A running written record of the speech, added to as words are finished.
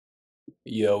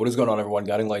Yo, what is going on everyone?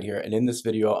 Guiding Light here, and in this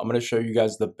video I'm going to show you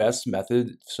guys the best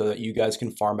method so that you guys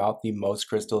can farm out the most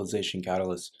crystallization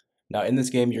catalysts. Now in this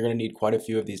game you're going to need quite a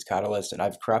few of these catalysts, and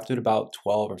I've crafted about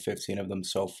 12 or 15 of them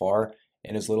so far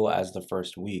in as little as the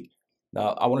first week. Now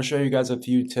I want to show you guys a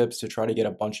few tips to try to get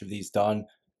a bunch of these done.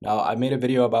 Now I made a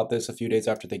video about this a few days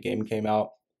after the game came out,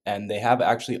 and they have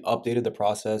actually updated the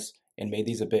process and made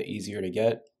these a bit easier to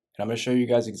get, and I'm going to show you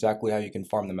guys exactly how you can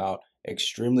farm them out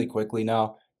extremely quickly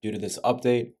now due to this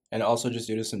update, and also just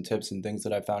due to some tips and things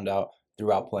that I found out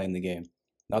throughout playing the game.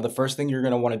 Now, the first thing you're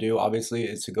going to want to do, obviously,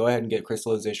 is to go ahead and get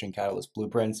crystallization catalyst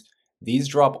blueprints. These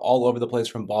drop all over the place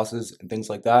from bosses and things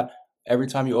like that. Every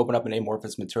time you open up an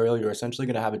amorphous material, you're essentially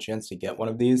going to have a chance to get one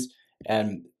of these.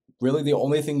 And really, the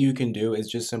only thing you can do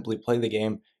is just simply play the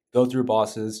game, go through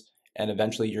bosses, and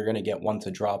eventually you're going to get one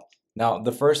to drop. Now,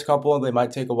 the first couple, they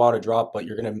might take a while to drop, but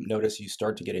you're going to notice you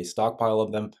start to get a stockpile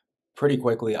of them pretty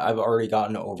quickly. I've already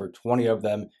gotten over 20 of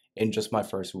them in just my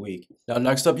first week. Now,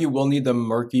 next up, you will need the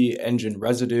murky engine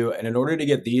residue, and in order to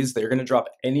get these, they're going to drop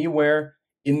anywhere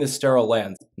in the sterile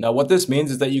lands. Now, what this means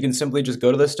is that you can simply just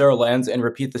go to the sterile lands and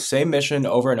repeat the same mission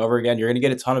over and over again. You're going to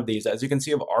get a ton of these. As you can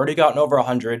see, I've already gotten over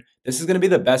 100. This is going to be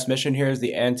the best mission here, is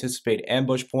the anticipate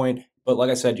ambush point. But like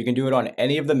I said, you can do it on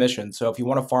any of the missions. So if you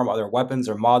want to farm other weapons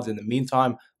or mods in the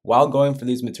meantime, while going for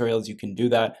these materials, you can do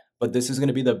that. But this is going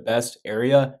to be the best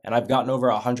area, and I've gotten over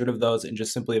 100 of those in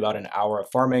just simply about an hour of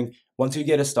farming. Once you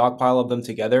get a stockpile of them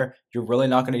together, you're really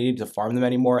not going to need to farm them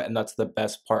anymore, and that's the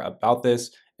best part about this,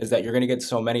 is that you're going to get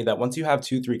so many that once you have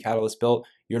 2-3 catalysts built,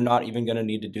 you're not even going to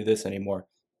need to do this anymore.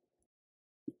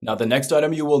 Now, the next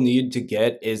item you will need to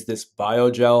get is this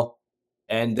biogel.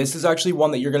 And this is actually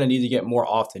one that you're going to need to get more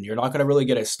often. You're not going to really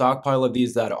get a stockpile of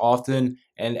these that often.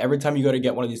 And every time you go to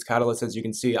get one of these catalysts, as you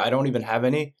can see, I don't even have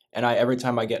any. And every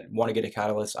time I want to get a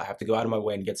catalyst, I have to go out of my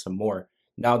way and get some more.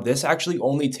 Now, this actually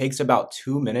only takes about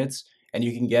 2 minutes, and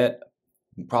you can get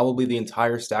probably the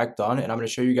entire stack done. And I'm going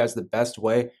to show you guys the best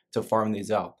way to farm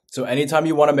these out. So anytime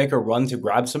you want to make a run to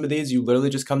grab some of these, you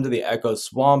literally just come to the Echo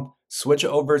Swamp, switch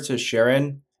over to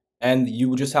Sharon, and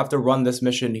you just have to run this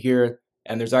mission here.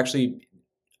 And there's actually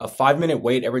a 5-minute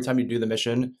wait every time you do the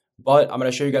mission, but I'm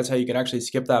going to show you guys how you can actually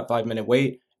skip that 5-minute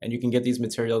wait, and you can get these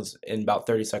materials in about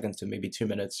 30 seconds to maybe 2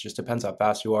 minutes. Just depends how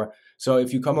fast you are. So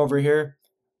if you come over here,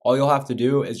 all you'll have to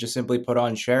do is just simply put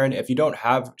on Sharon. If you don't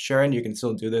have Sharon, you can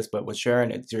still do this, but with Sharon,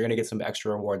 you're going to get some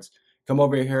extra rewards. Come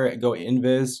over here and go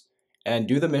invis and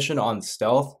do the mission on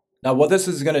stealth. Now, what this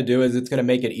is going to do is it's going to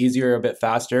make it easier, a bit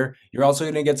faster. You're also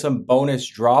going to get some bonus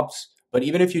drops, but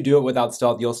even if you do it without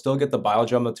stealth, you'll still get the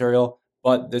biogel material.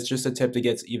 But that's just a tip to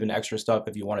get even extra stuff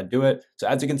if you want to do it. So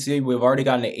as you can see, we've already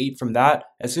gotten an 8 from that.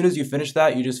 As soon as you finish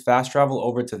that, you just fast travel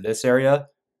over to this area.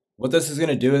 What this is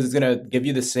going to do is it's going to give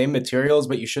you the same materials,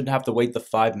 but you shouldn't have to wait the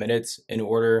 5 minutes in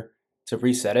order to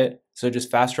reset it. So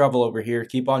just fast travel over here,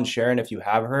 keep on sharing if you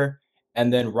have her.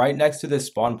 And then right next to this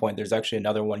spawn point, there's actually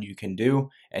another one you can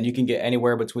do. And you can get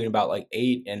anywhere between about like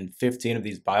 8 and 15 of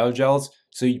these biogels.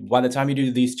 So by the time you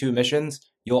do these 2 missions,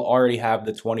 you'll already have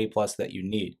the 20 plus that you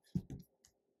need.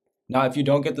 Now, if you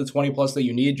don't get the 20 plus that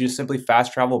you need, just simply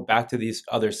fast travel back to the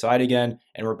other side again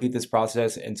and repeat this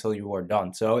process until you are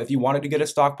done. So if you wanted to get a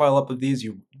stockpile up of these,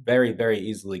 you very, very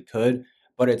easily could,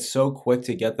 but it's so quick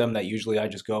to get them that usually I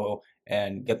just go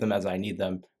and get them as I need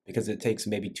them, because it takes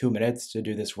maybe 2 minutes to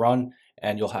do this run,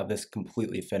 and you'll have this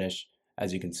completely finished,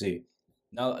 as you can see.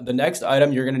 Now, the next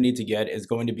item you're going to need to get is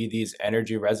going to be these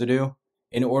energy residue.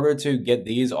 In order to get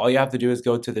these, all you have to do is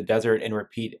go to the desert and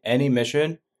repeat any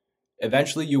mission.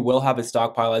 Eventually, you will have a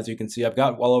stockpile. As you can see, I've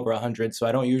got well over 100, so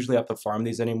I don't usually have to farm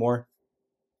these anymore.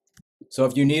 So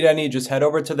if you need any, just head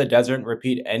over to the desert and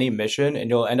repeat any mission, and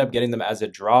you'll end up getting them as a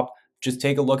drop. Just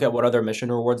take a look at what other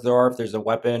mission rewards there are. If there's a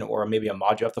weapon or maybe a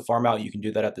mod you have to farm out, you can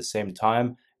do that at the same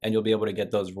time, and you'll be able to get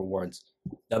those rewards.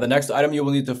 Now, the next item you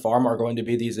will need to farm are going to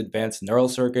be these advanced neural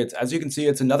circuits. As you can see,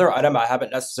 it's another item I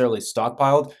haven't necessarily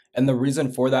stockpiled, and the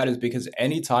reason for that is because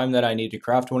any time that I need to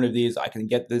craft one of these, I can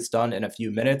get this done in a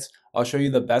few minutes. I'll show you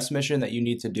the best mission that you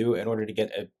need to do in order to get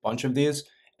a bunch of these,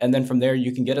 and then from there,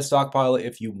 you can get a stockpile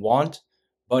if you want,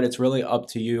 but it's really up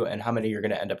to you and how many you're going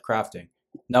to end up crafting.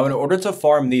 Now, in order to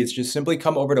farm these, just simply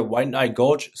come over to White Knight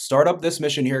Gulch, start up this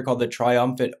mission here called the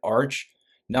Triumphant Arch.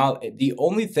 Now, the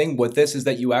only thing with this is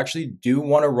that you actually do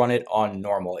want to run it on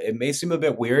normal. It may seem a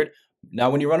bit weird. Now,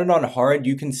 when you run it on hard,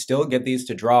 you can still get these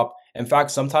to drop. In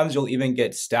fact, sometimes you'll even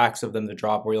get stacks of them to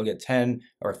drop, where you'll get 10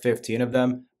 or 15 of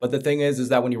them. But the thing is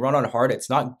that when you run on hard, it's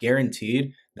not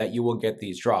guaranteed that you will get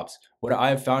these drops. What I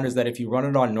have found is that if you run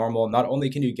it on normal, not only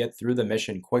can you get through the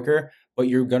mission quicker, but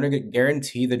you're going to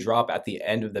guarantee the drop at the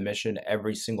end of the mission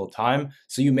every single time.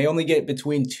 So you may only get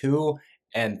between 2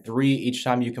 and 3 each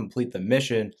time you complete the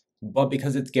mission. But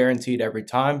because it's guaranteed every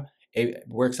time, it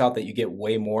works out that you get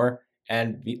way more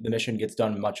and the mission gets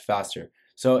done much faster.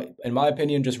 So in my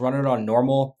opinion, just run it on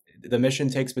normal. The mission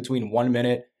takes between 1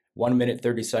 minute, 1 minute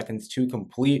 30 seconds to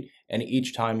complete, and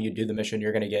each time you do the mission,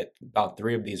 you're going to get about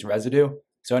 3 of these residue.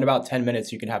 So in about 10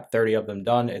 minutes, you can have 30 of them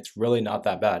done. It's really not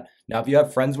that bad. Now, if you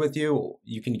have friends with you,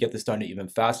 you can get this done even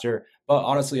faster. But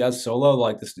honestly, as solo,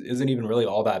 like, this isn't even really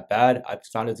all that bad. I've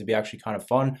found it to be actually kind of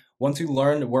fun. Once you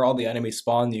learn where all the enemies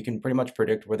spawn, you can pretty much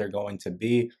predict where they're going to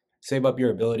be, save up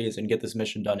your abilities, and get this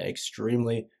mission done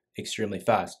extremely, extremely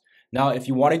fast. Now, if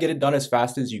you want to get it done as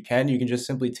fast as you can just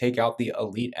simply take out the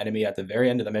elite enemy at the very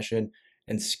end of the mission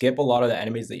and skip a lot of the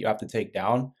enemies that you have to take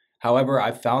down. However,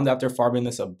 I've found after farming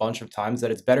this a bunch of times that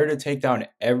it's better to take down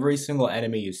every single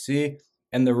enemy you see.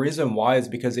 And the reason why is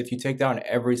because if you take down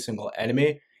every single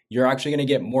enemy, you're actually going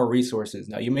to get more resources.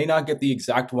 Now, you may not get the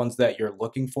exact ones that you're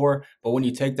looking for, but when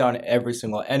you take down every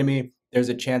single enemy, there's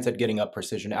a chance at getting a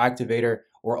precision activator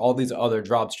or all these other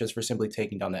drops just for simply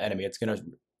taking down the enemy. It's going to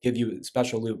give you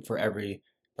special loot for every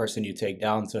person you take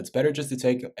down. So it's better just to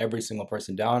take every single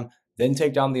person down, then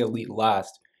take down the elite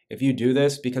last. If you do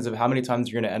this, because of how many times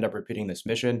you're going to end up repeating this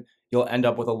mission, you'll end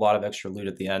up with a lot of extra loot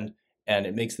at the end, and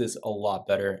it makes this a lot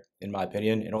better, in my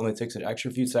opinion. It only takes an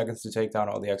extra few seconds to take down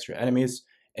all the extra enemies,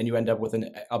 and you end up with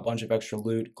a bunch of extra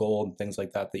loot, gold, things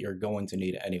like that you're going to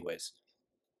need anyways.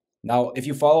 Now, if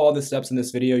you follow all the steps in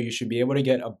this video, you should be able to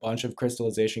get a bunch of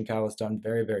crystallization catalysts done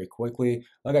very, very quickly.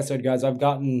 Like I said, guys, I've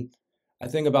gotten, I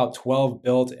think, about 12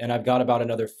 built, and I've got about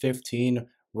another 15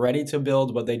 ready to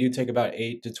build, but they do take about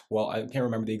 8 to 12. I can't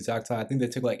remember the exact time. I think they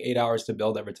take like 8 hours to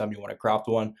build every time you want to craft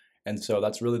one. And so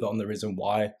that's really the only reason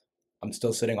why I'm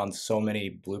still sitting on so many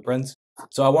blueprints.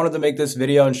 So I wanted to make this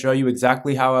video and show you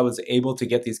exactly how I was able to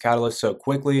get these catalysts so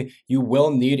quickly. You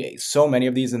will need so many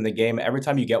of these in the game. Every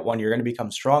time you get one, you're going to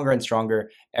become stronger and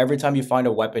stronger. Every time you find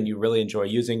a weapon you really enjoy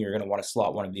using, you're going to want to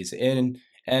slot one of these in.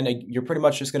 And you're pretty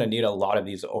much just going to need a lot of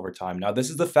these over time. Now, this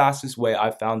is the fastest way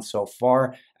I've found so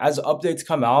far. As updates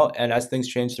come out and as things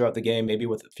change throughout the game, maybe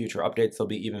with future updates, there'll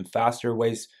be even faster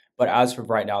ways. But as for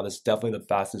right now, this is definitely the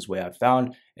fastest way I've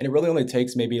found. And it really only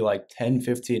takes maybe like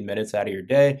 10-15 minutes out of your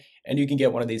day, and you can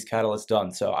get one of these catalysts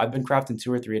done. So I've been crafting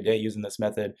 2 or 3 a day using this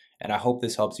method, and I hope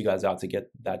this helps you guys out to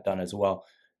get that done as well.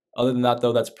 Other than that,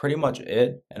 though, that's pretty much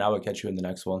it, and I will catch you in the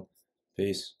next one.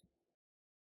 Peace.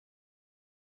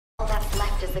 All that's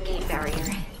left is the gate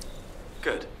barrier.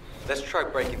 Good. Let's try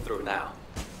breaking through now.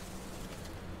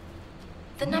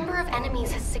 The number of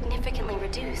enemies has significantly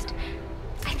reduced.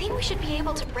 I think we should be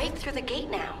able to break through the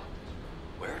gate now.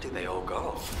 Where do they all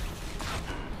go?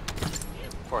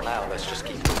 For now, let's just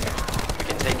keep moving. We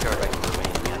can take care of any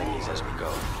remaining enemies as we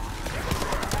go.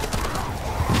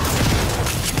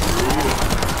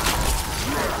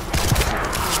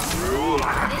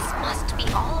 This must be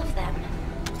all of them.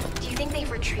 Do you think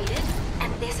they've retreated?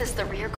 And this is the rear